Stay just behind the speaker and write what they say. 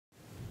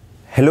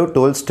Hello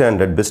 12th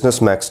standard business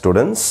max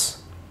students.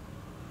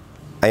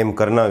 I am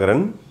Karnagaran.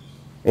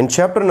 In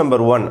chapter number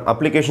 1,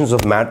 applications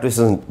of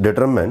matrices and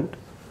determinant,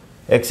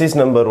 exercise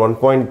number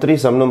 1.3,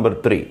 sum number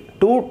 3.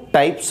 Two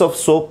types of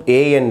soap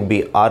A and B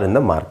are in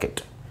the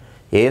market.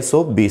 A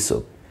soap, B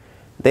soap.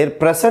 Their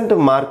present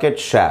market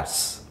shares.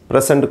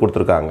 Present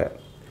கொடுத்திருக்காங்க.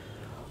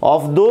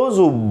 Of those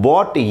who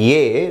bought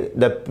A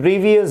the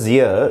previous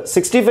year,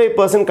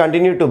 65%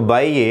 continue to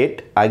buy it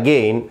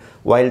again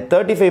while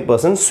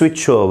 35%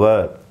 switch over.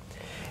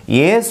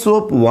 A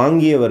soap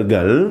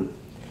வாங்கியவர்கள்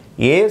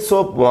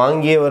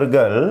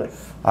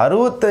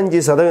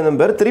 65%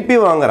 பேர் திருப்பி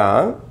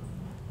வாங்குறான்,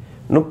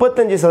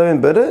 35%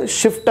 பேர்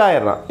shift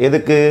ஆயிடுறான்.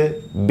 எதுக்கு?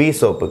 B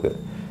சோப்புக்கு.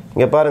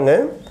 இங்கே பாருங்க,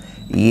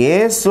 A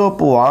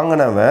soap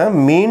வாங்கினவன்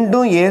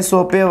மீண்டும் A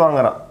சோப்பே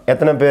வாங்குறான்.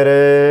 எத்தனை பேர்?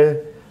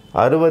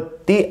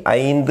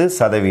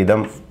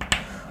 65%.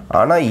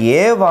 ஆனால்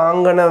A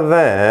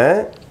வாங்கினவன்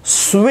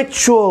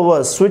ஸ்விட்ச்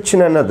ஓவர்,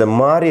 ஸ்விட்ச்னு என்னது?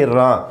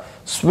 மாறிடுறான்.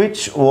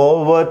 ஸ்விட்ச்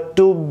ஓவர்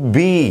டு B,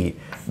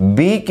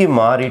 Bக்கு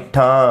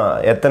மாறிட்டான்.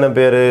 எத்தனை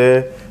பேர்?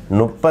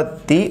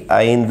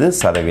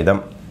 35%.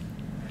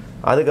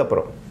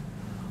 அதுக்கப்புறம்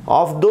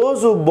of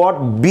those who bought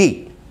B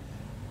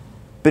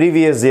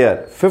previous year,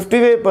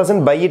 55%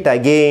 buy it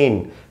again.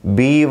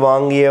 B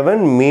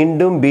வாங்கியவன்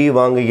மீண்டும் B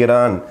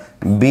வாங்குகிறான்.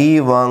 B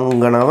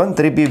வாங்கினவன்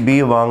திருப்பி B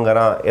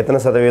வாங்குறான். எத்தனை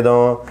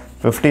சதவீதம்?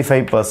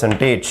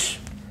 55%.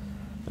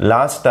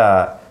 லாஸ்டா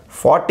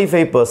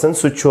 45%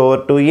 switch over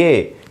to A.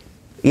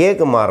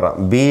 ஏக்கு மாறுறான்.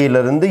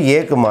 Bயிலிருந்து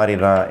ஏக்கு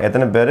மாறிடுறான்.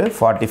 எத்தனை பேர்?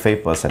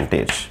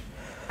 45%.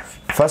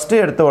 ஃபஸ்ட்டு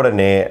எடுத்த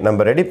உடனே நம்ம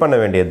ரெடி பண்ண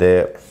வேண்டியது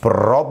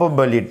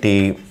probability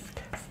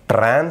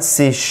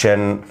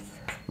transition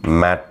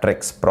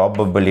matrix.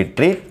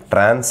 Probability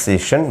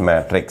transition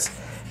matrix.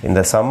 இந்த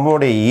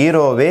சம்முடைய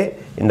ஹீரோவே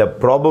இந்த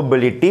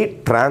probability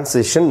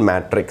transition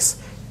matrix,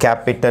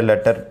 capital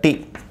letter T.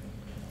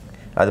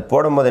 அது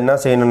போடும்போது என்ன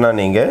செய்யணும்னா,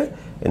 நீங்கள்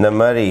இந்த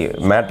மாதிரி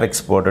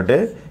மேட்ரிக்ஸ் போட்டுட்டு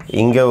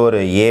இங்கே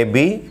ஒரு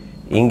ஏபி,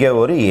 இங்கே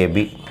ஒரு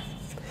ஏபி.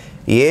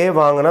 ஏ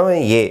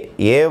வாங்கினவன்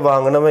ஏ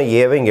வாங்கினவன்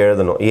ஏவை இங்கே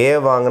எழுதணும். ஏ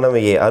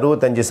வாங்கினவன்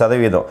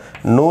 65%.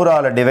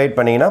 100ஆல் டிவைட்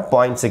பண்ணிங்கன்னா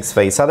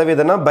 0.65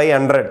 சதவீதம்னா பை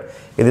 100.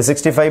 இது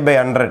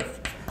 65/100.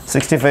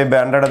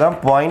 65/100 தான்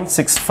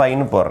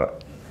 0.65ன்னு போடுறேன்.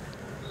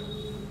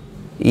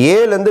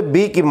 ஏலேருந்து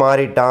பிக்கு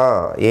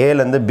மாறிட்டான்.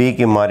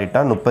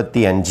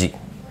 35.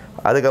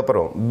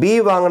 அதுக்கப்புறம் பி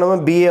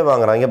வாங்கினவன் பிஏ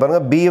வாங்குறான். இங்கே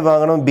பாருங்கள், பி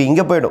வாங்கினவன் பி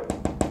இங்கே போய்டும்.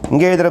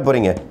 இங்கே எழுதுற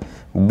போகிறீங்க.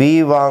 பி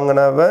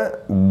வாங்கினவன்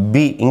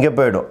பி இங்கே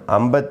போய்டும்.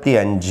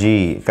 55.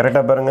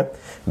 கரெக்டாக பாருங்கள்.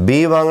 பி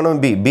வாங்கினவன்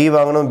பி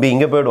வாங்கினவன் பி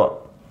இங்கே போய்டுவான்.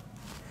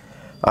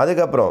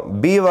 அதுக்கப்புறம்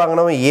பி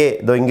வாங்கினவன்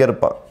இதோ இங்கே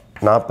இருப்பான்.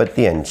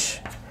 45.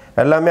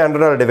 எல்லாமே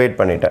 100ஆல் டிவைட்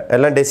பண்ணிட்டேன்.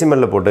 எல்லாம்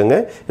டெசிமலில் போட்டுங்க.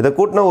 இதை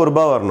கூட்டினா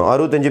 ₹1 வரணும்.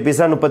 65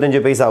 பைசா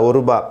 35 பைசா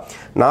 ₹1.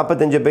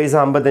 45 பைசா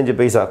 55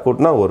 பைசா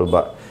கூட்டினா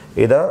 ₹1.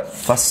 இதுதான்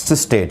first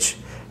stage.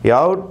 You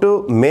have to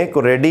make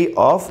ready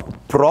of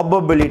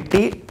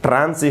probability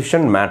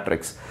transition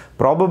matrix.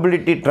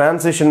 Probability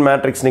transition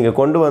matrix நீங்கள்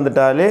கொண்டு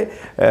வந்துட்டாலே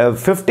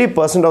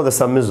 50% of the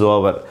sum is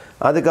over.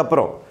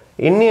 அதுக்கப்புறம்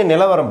இன்னிய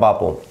நிலவரம்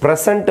பார்ப்போம்.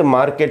 present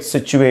market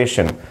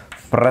situation,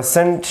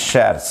 present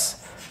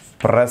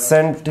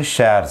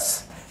shares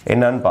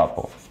என்னன்னு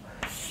பார்ப்போம்.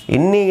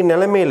 இன்னைக்கு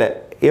நிலைமையில்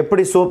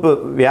எப்படி சோப்பு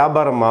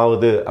வியாபாரம்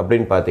ஆகுது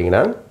அப்படின்னு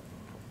பார்த்தீங்கன்னா,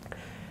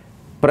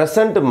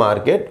 present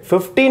market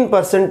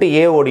 15%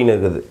 A ஓடின்னு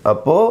இருக்குது.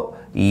 அப்போது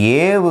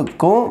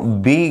ஏவுக்கும்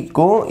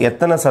பிக்கும்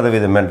எத்தனை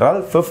சதவீதம் என்றால்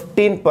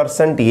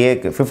 15%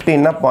 ஏக்கு,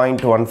 15னா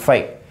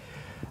 0.15,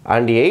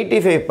 அண்ட்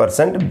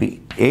 85% பி.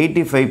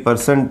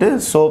 85%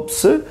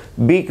 சோப்ஸு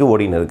பிக்கு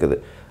ஓடின்னு இருக்குது.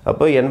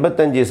 அப்போ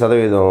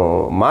 85%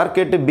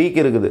 மார்க்கெட்டு பிக்கு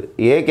இருக்குது.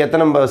 ஏக்கு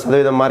எத்தனை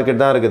சதவீதம்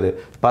மார்க்கெட் தான் இருக்குது?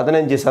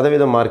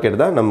 15% மார்க்கெட்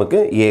தான் நமக்கு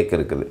ஏக்கு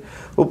இருக்குது.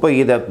 இப்போ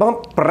இதப்போ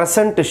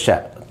ப்ரெசண்ட்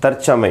ஷேர்,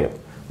 தற்சமயம்.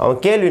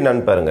 அவன் கேள்வி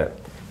நான் பாருங்க,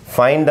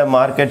 find the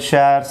market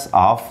shares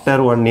after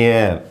 1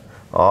 year.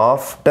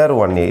 After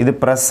 1 year. இது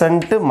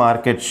present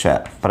market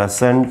share.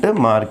 Present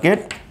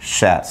market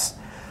shares.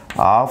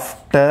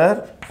 After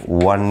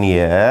 1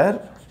 year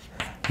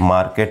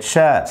market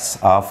shares.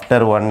 After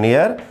 1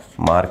 year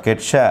market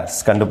shares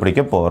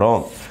கண்டுபிடிக்க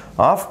போகிறோம்.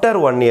 After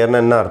 1 year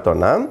என்ன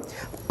அர்த்தம்னா,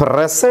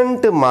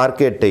 present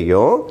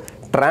மார்க்கெட்டையும்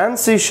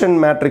டிரான்சிஷன்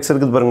மேட்ரிக்ஸ்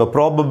இருக்குது பாருங்க,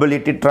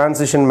 ப்ராபபிலிட்டி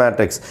டிரான்சிஷன்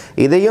மேட்ரிக்ஸ்,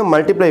 இதையும்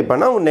மல்டிப்ளை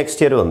பண்ணால்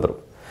next year வந்துடும்.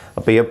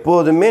 அப்போ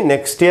எப்போதுமே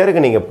நெக்ஸ்ட்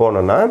இயருக்கு நீங்கள்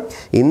போனோன்னா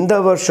இந்த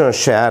வருஷம்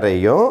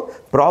ஷேரையும்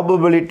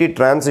ப்ராபபிலிட்டி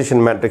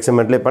டிரான்சிஷன் மேட்ரிக்ஸை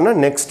மல்டிப்ளை பண்ணால்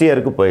நெக்ஸ்ட்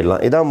இயருக்கு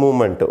போயிடலாம். இதான்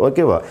மூமெண்ட்டு.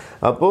 ஓகேவா?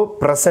 அப்போது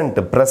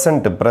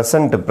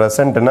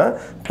ப்ரெசண்ட்னா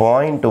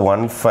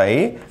 0.15,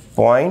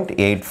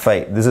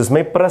 0.85. This is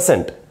my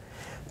present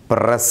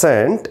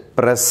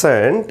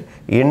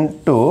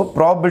into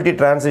probability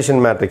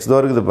transition matrix. இதோ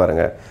இருக்குது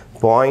பாருங்கள்,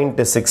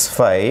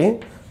 0.65,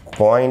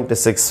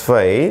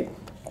 0.65,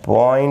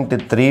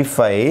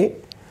 0.35,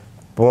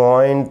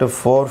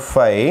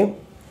 0.45,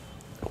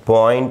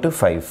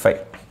 0.55.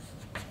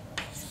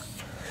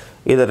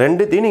 இதை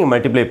ரெண்டுத்தையும் நீங்கள்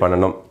மல்டிப்ளை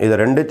பண்ணணும். இதை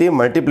ரெண்டுத்தையும்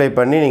மல்டிப்ளை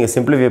பண்ணி நீங்கள்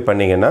சிம்பிளிஃபை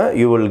பண்ணிங்கன்னா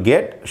you will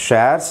get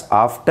shares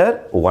after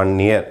 1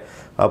 year.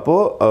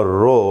 அப்போது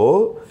ரோ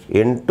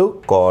இன்ட்டு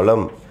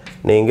காலம்.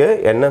 நீங்கள்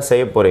என்ன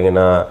செய்ய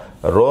போகிறீங்கன்னா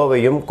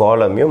ரோவையும்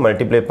காலமையும்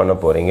மல்டிப்ளை பண்ண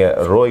போகிறீங்க.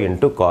 ரோ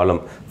இன்ட்டு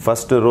காலம்,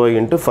 ஃபஸ்ட்டு ரோ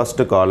இன்ட்டு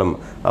ஃபஸ்ட்டு காலம்.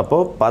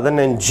 அப்போது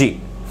 15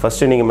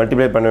 ஃபஸ்ட்டு நீங்கள்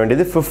மல்டிப்ளை பண்ண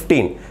வேண்டியது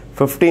 15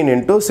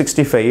 into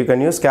 65. You can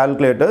use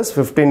calculators.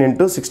 15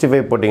 into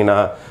 65 போட்டிங்கன்னா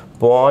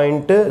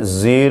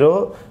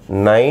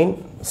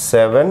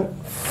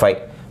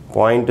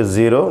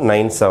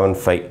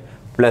 0.0975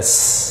 ப்ளஸ்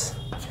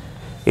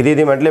இது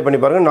மல்டிப்ளை பண்ணி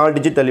பாருங்கள், 4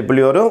 டிஜிட் தள்ளி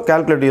புள்ளி வரும்.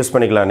 கால்குலேட்டர் யூஸ்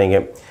பண்ணிக்கலாம்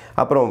நீங்கள்.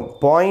 அப்புறம்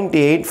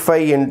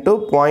 0.85 into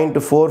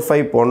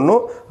 0.45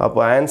 போடணும். அப்போ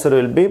ஆன்சர்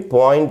வில் பி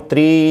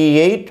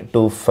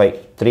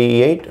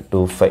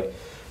 0.3825.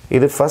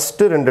 இது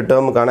ஃபஸ்ட்டு 2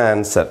 டேர்முக்கான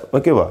ஆன்சர்.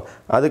 ஓகேவா?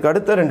 அதுக்கு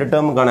அடுத்த 2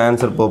 டேர்முக்கான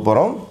ஆன்சர்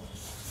போகிறோம்.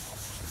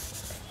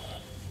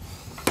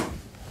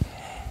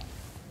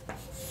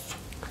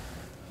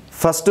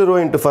 ஃபஸ்ட்டு ரோ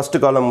இன்ட்டு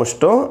ஃபஸ்ட்டு காலம்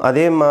முடிச்சிட்டோம்.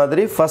 அதே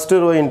மாதிரி first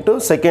rho into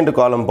second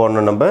column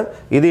போடணும் நம்ம.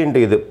 இது இன்ட்டு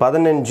இது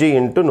 15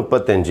 இன்ட்டு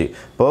 35.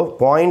 இப்போது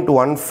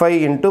 0.15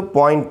 இன்ட்டு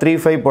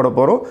 0.35 போட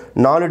போகிறோம்.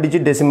 4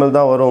 டிஜிட் டெசிமல்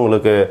தான் வரும்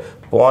உங்களுக்கு.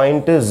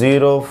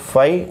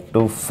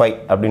 0.0525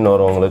 அப்படின்னு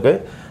வரும் உங்களுக்கு.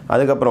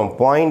 அதுக்கப்புறம்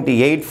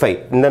 0.85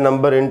 இந்த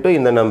நம்பர் இன்ட்டு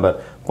இந்த நம்பர்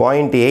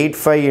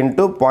 0.85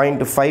 இன்ட்டு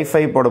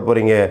 0.55 போட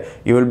போகிறீங்க.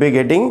 You will be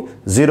getting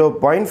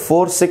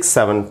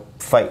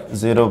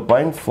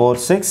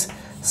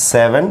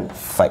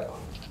 0.4675.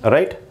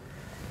 Right?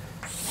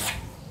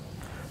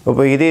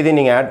 இப்போ இது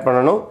நீங்கள் ஆட்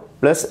பண்ணணும்,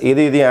 ப்ளஸ்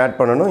இதையும் ஆட்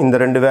பண்ணணும். இந்த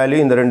 2 வேல்யூ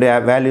இந்த 2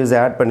 வேல்யூஸ்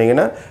ஆட்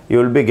பண்ணிங்கன்னா யூ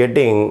வில் பி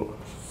கெட்டிங்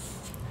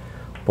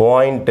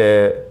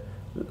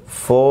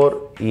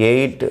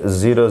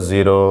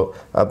 0.4800.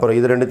 அப்புறம்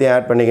இது ரெண்டுத்தையும்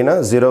ஆட் பண்ணிங்கன்னா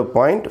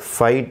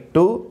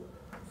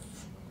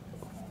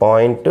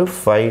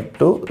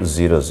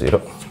 0.5200.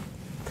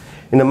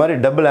 இந்த மாதிரி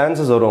டபுள்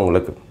ஆன்சர்ஸ் வரும்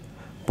உங்களுக்கு.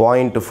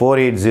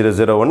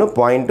 0.48001,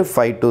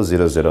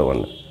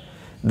 0.52001.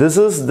 This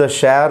is the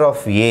share of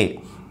A.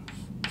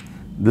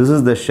 This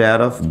is the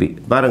share of B.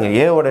 பாருங்க,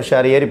 A ஓட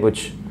ஷேர் ஏறி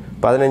போச்சு,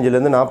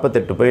 15லேருந்து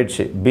 48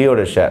 போயிடுச்சு B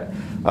ஓட ஷேர்.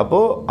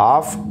 அப்போது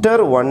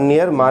ஆஃப்டர் 1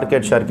 இயர்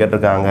மார்க்கெட் ஷேர்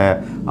கேட்டிருக்காங்க.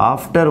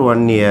 After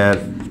 1 year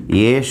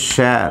A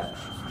share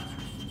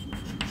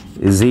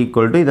is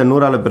equal to, இதை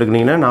 100ஆல்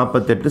பெருக்குனீங்கன்னா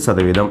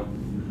 48%.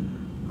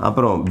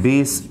 அப்புறம் B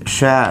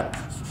ஷேர்,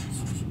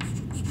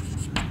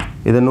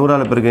 இதை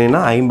 100ஆல்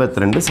பெருக்குனீங்கன்னா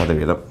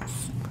 52%.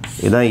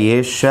 இதுதான் A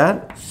share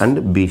and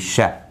B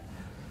share.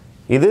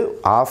 இது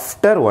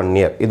ஆஃப்டர் 1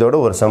 இயர். இதோட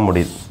ஒரு சம்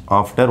முடியுது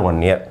ஆஃப்டர் 1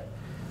 இயர்.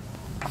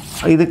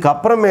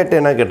 இதுக்கப்புறமேட்டு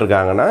என்ன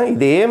கேட்டிருக்காங்கன்னா,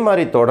 இதே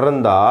மாதிரி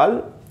தொடர்ந்தால்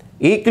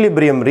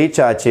ஈக்லிபிரியம் ரீச்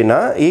ஆச்சுன்னா,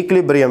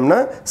 ஈக்லிபிரியம்னா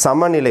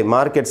சமநிலை,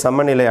 மார்க்கெட்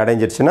சமநிலை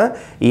அடைஞ்சிருச்சுன்னா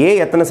A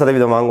எத்தனை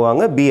சதவீதம்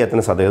வாங்குவாங்க, B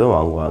எத்தனை சதவீதம்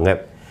வாங்குவாங்க.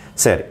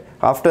 சரி,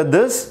 after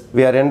this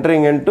we are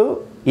entering into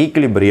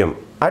equilibrium.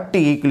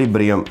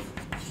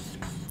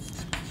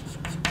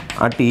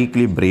 at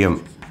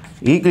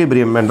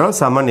equilibrium என்றால்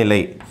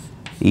சமநிலை.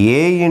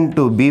 A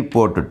into B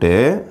போட்டுட்டு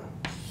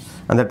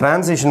அந்த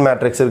டிரான்சிஷன்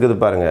மேட்ரிக்ஸ் இருக்குது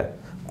பாருங்க,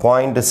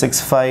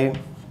 0.65,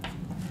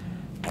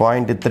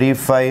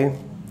 0.35,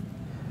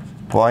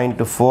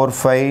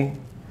 0.45,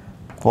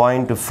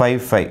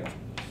 0.55.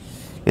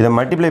 இதை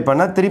மல்டிப்ளை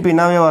பண்ணால் திருப்பி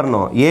என்னவே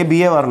வரணும்,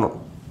 ஏபியே வரணும்.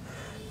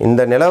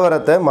 இந்த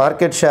நிலவரத்தை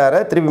மார்க்கெட் ஷேரை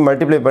திருப்பி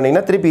மல்டிப்ளை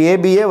பண்ணிங்கன்னா திருப்பி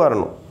ஏபியே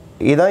வரணும்.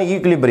 இதுதான்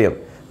ஈக்லிபிரியம்.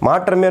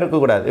 மாற்றமே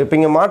இருக்கக்கூடாது. இப்போ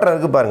இங்கே மாற்றம்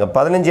இருக்குது பாருங்கள்,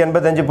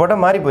 1585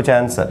 போட்டால் மாறி போச்சு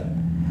ஆன்சர்.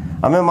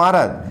 அதுமாதிரி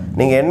மாறாது.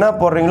 நீங்கள் என்ன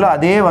போடுறீங்களோ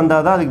அதே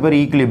வந்தால் தான் அதுக்கு பேர்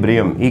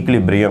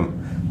ஈக்லிபிரியம்.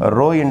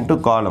 ரோ இன்ட்டு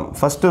காலம்,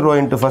 ஃபஸ்ட்டு ரோ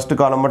இன்ட்டு ஃபஸ்ட்டு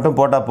காலம் மட்டும்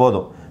போட்டால்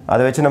போதும்.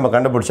 அதை வச்சு நம்ம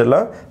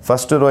கண்டுபிடிச்சிடலாம்.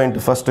 ஃபஸ்ட்டு ரோ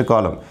இன்ட்டு ஃபஸ்ட்டு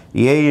காலம்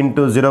A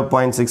into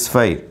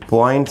 0.65,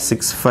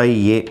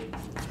 0.65A.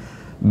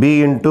 B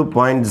into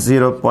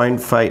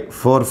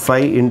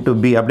 0.45 into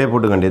B அப்படியே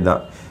போட்டுக்க வேண்டியது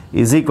தான்.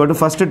 Is equal to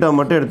first term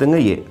மட்டும் எடுத்துங்க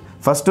A.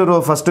 ஃபஸ்ட்டு ரோ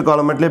ஃபஸ்ட்டு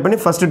காலம் மல்டிப்ளை பண்ணி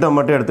ஃபஸ்ட்டு டேர்ம்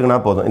மட்டும் எடுத்துக்கினா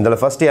போதும். இதில்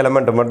ஃபஸ்ட்டு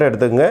எலமெண்ட்டை மட்டும்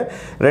எடுத்துக்கங்க.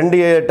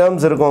 2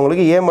 டேர்ம்ஸ் இருக்கும்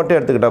உங்களுக்கு, A மட்டும்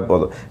எடுத்துக்கிட்டால்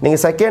போதும்.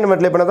 நீங்கள் செகண்ட்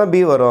மல்டிப்ளை பண்ணால் தான் B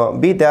வரும்.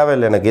 B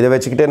தேவையில்லை எனக்கு, இதை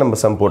வச்சுக்கிட்டே நம்ம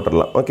சம்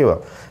போட்டுடலாம். ஓகேவா?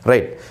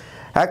 ரைட்.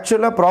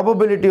 ஆக்சுவலாக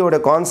ப்ராபபிலிட்டியோட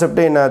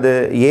கான்செப்டே என்னது,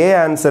 A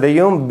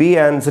ஆன்சரையும் B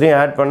ஆன்சரையும்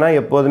ஆட் பண்ணால்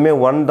எப்போதுமே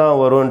 1 தான்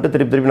வரும்ன்ட்டு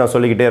திருப்பி நான்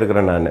சொல்லிக்கிட்டே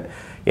இருக்கிறேன் நான்.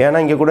 ஏன்னா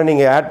இங்கே கூட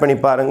நீங்கள் ஆட் பண்ணி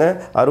பாருங்கள்,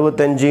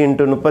 65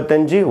 இன்ட்டு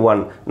 35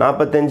 1,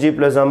 45 +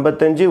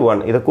 55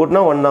 1. இதை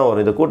கூட்டினா 1 தான்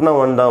வரும், இதை கூட்டினா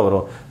 1 தான்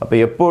வரும். அப்போ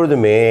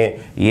எப்பொழுதுமே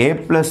A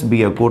 + B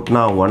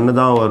கூட்டினா 1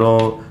 தான்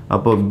வரும்.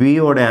 அப்போ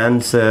பியோட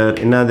ஆன்சர்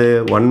என்னது,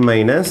 1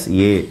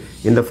 - A.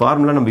 இந்த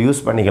ஃபார்முலா நம்ம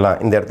யூஸ் பண்ணிக்கலாம்,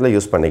 இந்த இடத்துல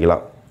யூஸ்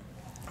பண்ணிக்கலாம்.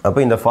 அப்போ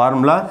இந்த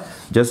ஃபார்முலா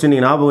ஜஸ்ட்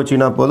நீங்கள் ஞாபகம்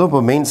வச்சிங்கன்னா போதும். இப்போ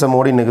மெயின் சம்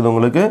ஓடி நிற்குது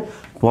உங்களுக்கு,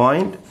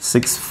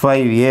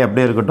 0.65A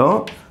அப்படியே இருக்கட்டும்,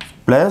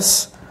 ப்ளஸ்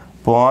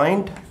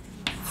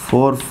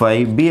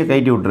 0.45 பியை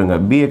கைட்டி விட்டுருங்க.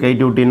 பியை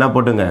கைட்டி விட்டு என்ன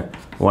போட்டுங்க,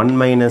 1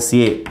 - A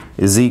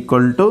is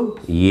equal to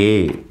A.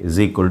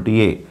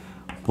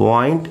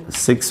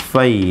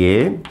 0.65A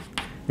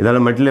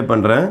இதெல்லாம் மல்டிப்ளை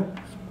பண்ணுறேன்.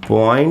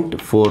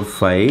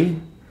 0.45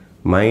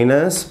 -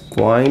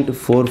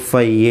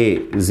 0.45A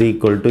is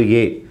equal to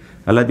A.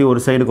 எல்லாத்தையும்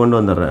ஒரு சைடு கொண்டு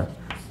வந்துடுறேன்.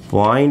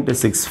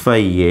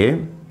 0.65A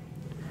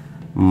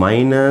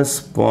minus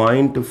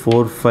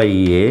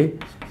 0.45A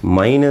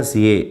minus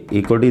A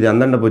equal to இது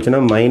அந்தாண்ட போச்சுன்னா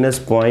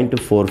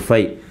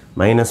 -0.45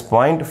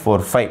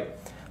 -0.45.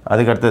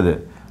 அதுக்கு அடுத்தது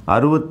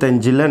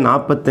 65ல்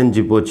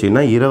 45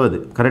 போச்சுன்னா 20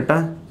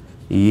 கரெக்டாக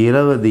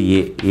 20A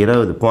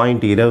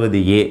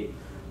 20.20A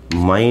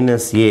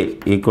minus A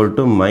equal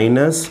to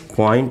minus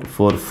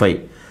 0.45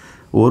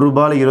 ஒரு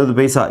ரூபாயில் 20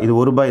 பைசா இது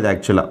ஒரு ரூபாய் இது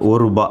ஆக்சுவலாக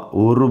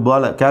ஒரு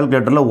ரூபாயில்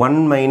கால்குலேட்டரில் 1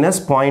 minus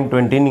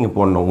 0.20 நீங்கள்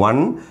போடணும்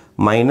 1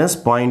 minus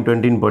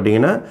 0.20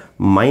 போட்டிங்கன்னா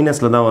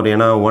மைனஸில் தான் வரும்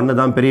ஏன்னா 1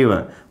 தான்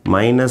பெரியவன்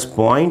minus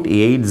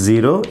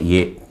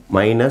 0.80A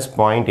minus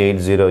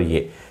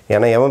 0.80A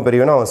ஏன்னா எவன்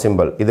பெரியவனோ அவன்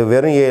சிம்பிள் இது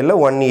வெறும் ஏல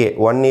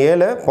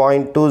 1Aல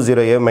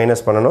 0.20A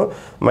மைனஸ் பண்ணணும்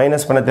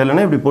மைனஸ் பண்ண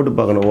தெரியலன்னா இப்படி போட்டு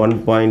பார்க்கணும்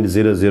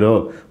 1.00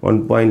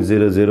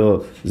 1.00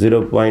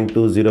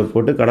 0.20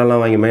 போட்டு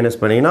கடன்லாம் வாங்கி மைனஸ்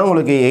பண்ணிங்கன்னா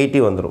உங்களுக்கு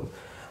 80 வந்துடும்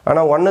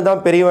ஆனால் 1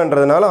 தான்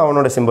பெரியவன்றதுனால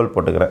அவனோட சிம்பிள்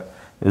போட்டுக்கிறேன்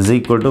is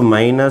equal to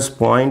minus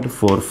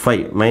 0.45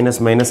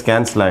 minus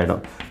cancel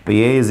ஆகிடும் இப்போ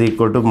A is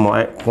equal to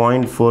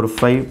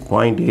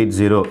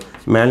 0.45.80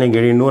 மேலே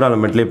கீழே 100ஆல்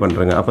மல்டிப்ளை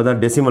பண்ணுறேங்க அப்போ தான்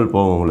டெசிமல்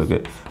போகும் உங்களுக்கு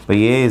இப்போ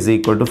A is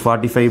equal to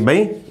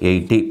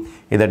 45/80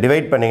 இதை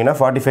டிவைட் பண்ணிங்கன்னா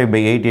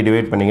 45/80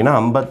 டிவைட் பண்ணிங்கன்னா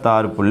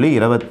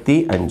 56.25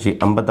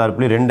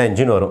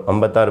 56.25 வரும்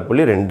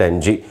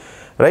 56.25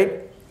 ரைட்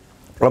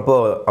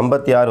அப்போது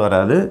 56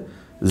 வராது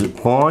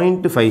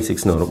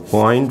 0.56 வரும்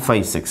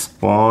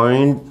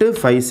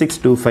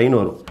 0.56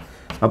 வரும்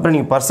அப்புறம்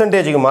நீங்கள்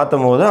பர்சன்டேஜுக்கு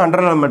மாற்றும் போது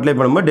 100ஆல் மல்டிப்ளை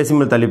பண்ணும்போது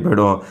டெசிமல் தள்ளி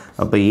போய்டும்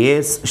அப்போ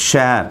ஏஸ்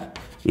ஷேர்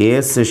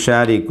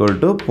ஈக்குவல்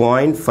டு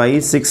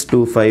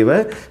 0.5625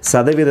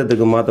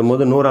 சதவீதத்துக்கு மாற்றும்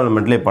போது 100ஆல்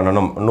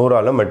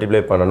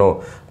மல்டிப்ளை பண்ணணும்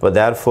இப்போ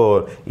therefore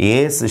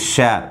ace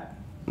share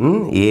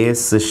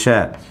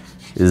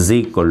is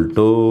equal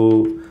to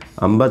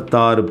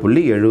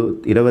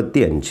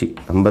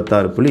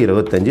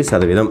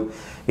 56.25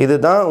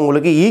 இதுதான்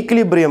உங்களுக்கு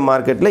ஈக்லிபிரியம்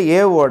மார்க்கெட்டில்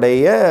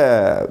ஏவோடைய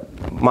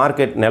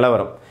மார்க்கெட்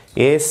நிலவரம்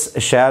ஏஸ்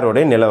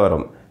ஷேரோடைய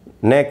நிலவரம்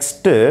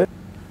நெக்ஸ்ட்டு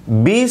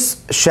பீஸ்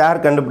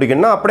ஷேர்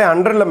கண்டுபிடிக்கணும்னா அப்படியே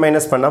 100ல்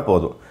மைனஸ் பண்ணால்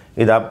போதும்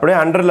இது அப்படியே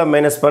 100ல்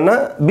மைனஸ்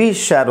பண்ணால்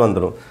பீஸ் ஷேர்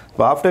வந்துடும்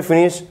இப்போ after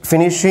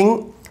finishing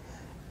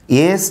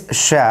ace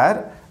share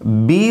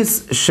piece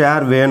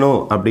share வேணும்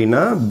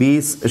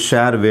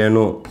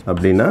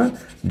அப்படின்னா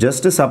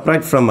ஜஸ்ட்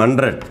சப்ராக்ட் ஃப்ரம்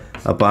 100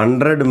 அப்போ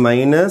 100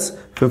 minus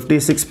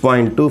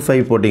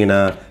 56.25 போட்டிங்கன்னா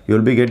you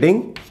will be getting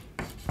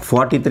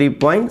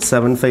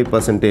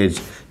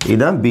 43.75%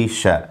 இதுதான் பி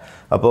ஷேர்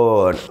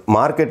அப்போது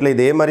மார்க்கெட்டில்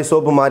இதே மாதிரி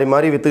சோப்பு மாறி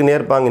விற்றுக்குனே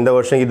இருப்பாங்க இந்த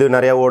வருஷம் இது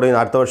நிறையா ஓடும்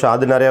அடுத்த வருஷம்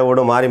அது நிறையா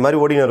ஓடும் மாறி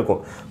ஓடினு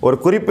இருக்கும் ஒரு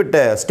குறிப்பிட்ட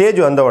ஸ்டேஜ்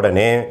வந்த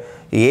உடனே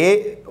ஏ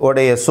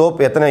உடைய சோப்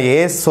எத்தனை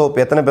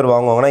பேர்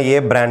வாங்குவாங்கன்னா ஏ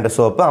பிராண்ட்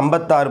சோப்பு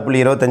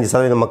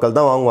 56.25% மக்கள்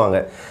தான் வாங்குவாங்க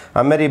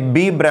அதுமாதிரி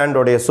பி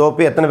பிராண்டோடைய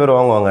சோப்பு எத்தனை பேர்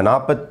வாங்குவாங்க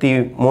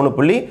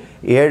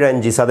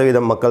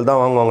 43.75% மக்கள்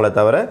தான் வாங்குவாங்களே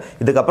தவிர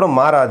இதுக்கப்புறம்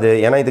மாறாது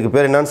ஏன்னா இதுக்கு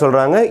பேர் என்னன்னு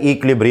சொல்கிறாங்க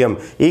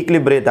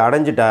ஈக்லிபிரியத்தை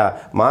அடைஞ்சிட்டா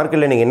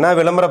மார்க்கெட்டில் நீங்கள் என்ன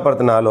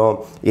விளம்பரப்படுத்தினாலும்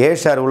ஏ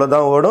ஷேர் இவ்வளோ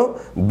தான் ஓடும்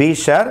பி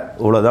ஷேர்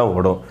இவ்வளோ தான்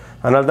ஓடும்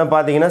அதனால தான்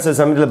பார்த்தீங்கன்னா சில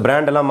சமயத்தில்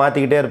பிராண்டெல்லாம்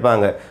மாற்றிக்கிட்டே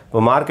இருப்பாங்க இப்போ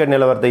மார்க்கெட்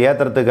நிலவரத்தை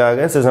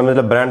ஏற்றுறதுக்காக சில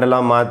சமயத்தில்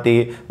பிராண்டெல்லாம் மாற்றி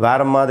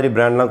வேறு மாதிரி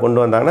பிராண்ட்லாம்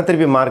கொண்டு வந்தாங்கன்னா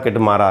திருப்பி மார்க்கெட்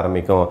மாற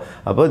ஆரம்பிக்கும்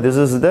அப்போ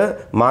this is the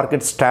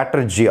market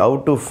strategy how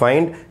to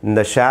find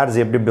இந்த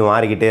ஷேர்ஸ் எப்படி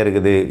மாறிக்கிட்டே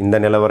இருக்குது இந்த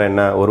நிலவரம்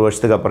என்ன ஒரு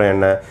வருஷத்துக்கு அப்புறம்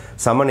என்ன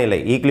சமநிலை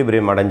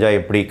ஈக்லிபிரியம் அடைஞ்சால்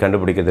எப்படி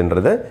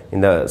கண்டுபிடிக்குதுன்றதை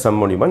இந்த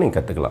சம் மூலிமா நீங்கள்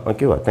கற்றுக்கலாம்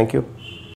ஓகேவா தேங்க்யூ